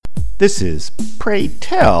This is Pray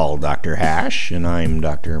Tell Dr. Hash, and I'm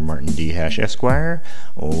Dr. Martin D. Hash, Esquire,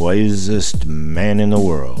 wisest man in the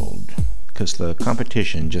world, 'cause the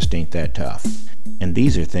competition just ain't that tough. And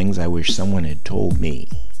these are things I wish someone had told me.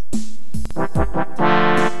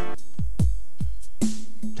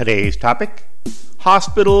 Today's topic: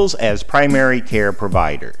 hospitals as primary care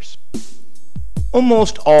providers.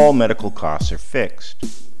 Almost all medical costs are fixed.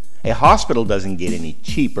 A hospital doesn't get any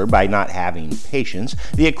cheaper by not having patients.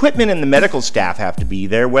 The equipment and the medical staff have to be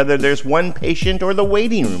there whether there's one patient or the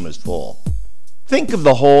waiting room is full. Think of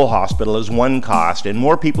the whole hospital as one cost, and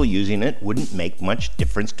more people using it wouldn't make much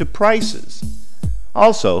difference to prices.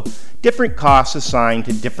 Also, different costs assigned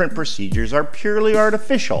to different procedures are purely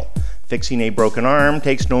artificial. Fixing a broken arm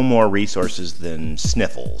takes no more resources than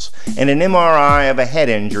sniffles, and an MRI of a head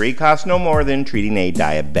injury costs no more than treating a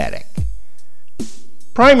diabetic.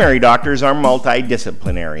 Primary doctors are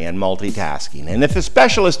multidisciplinary and multitasking, and if a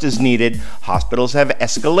specialist is needed, hospitals have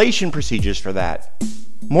escalation procedures for that.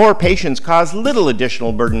 More patients cause little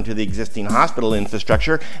additional burden to the existing hospital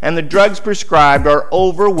infrastructure, and the drugs prescribed are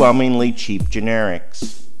overwhelmingly cheap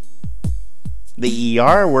generics. The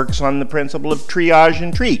ER works on the principle of triage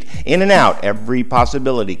and treat, in and out, every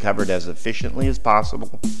possibility covered as efficiently as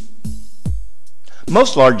possible.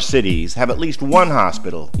 Most large cities have at least one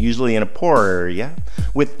hospital, usually in a poor area,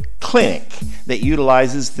 with clinic that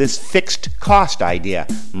utilizes this fixed cost idea.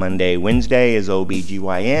 Monday, Wednesday is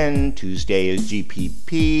OBGYN, Tuesday is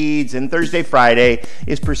GP-Peds, and Thursday, Friday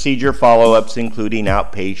is procedure follow-ups including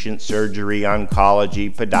outpatient surgery,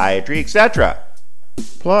 oncology, podiatry, etc.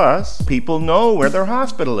 Plus, people know where their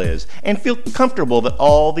hospital is and feel comfortable that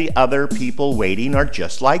all the other people waiting are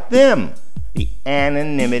just like them. The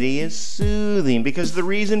anonymity is soothing because the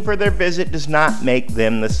reason for their visit does not make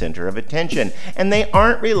them the center of attention, and they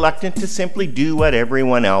aren't reluctant to simply do what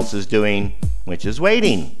everyone else is doing, which is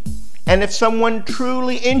waiting. And if someone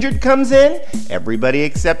truly injured comes in, everybody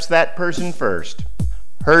accepts that person first.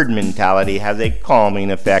 Herd mentality has a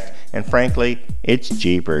calming effect, and frankly, it's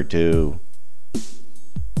cheaper too.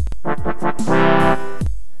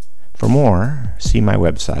 For more, see my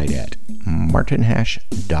website at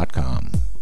martinhash.com.